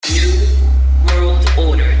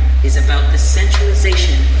is about the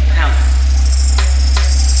centralization of power.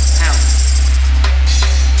 Power.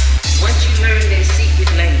 Once you learn their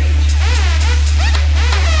secret language,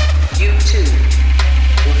 you too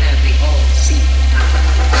will have the all-seeing power.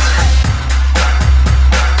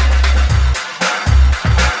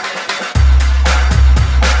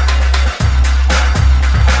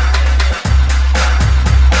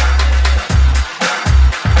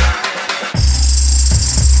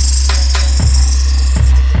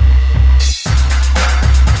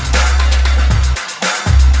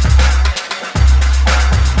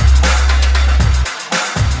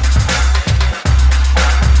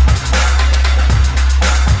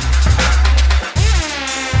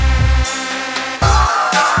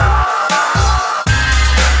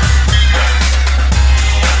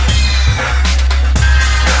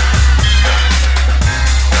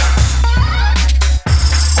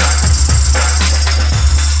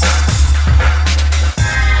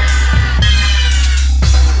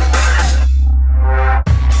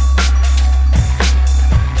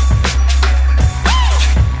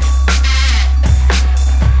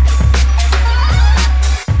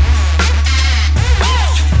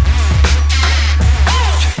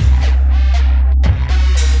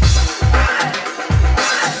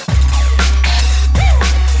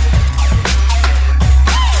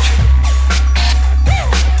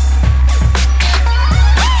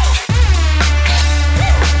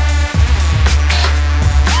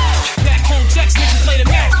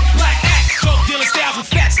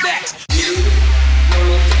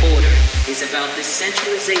 About the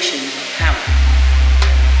centralization of power.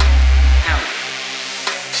 Power.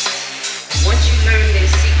 Once you learn their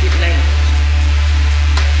secret language,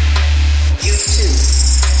 you too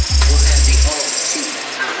will have the all-seeing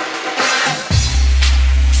power.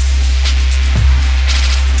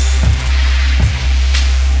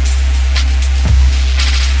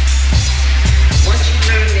 Once you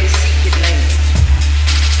learn their secret language,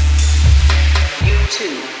 you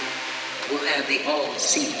too will have the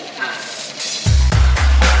all-seeing.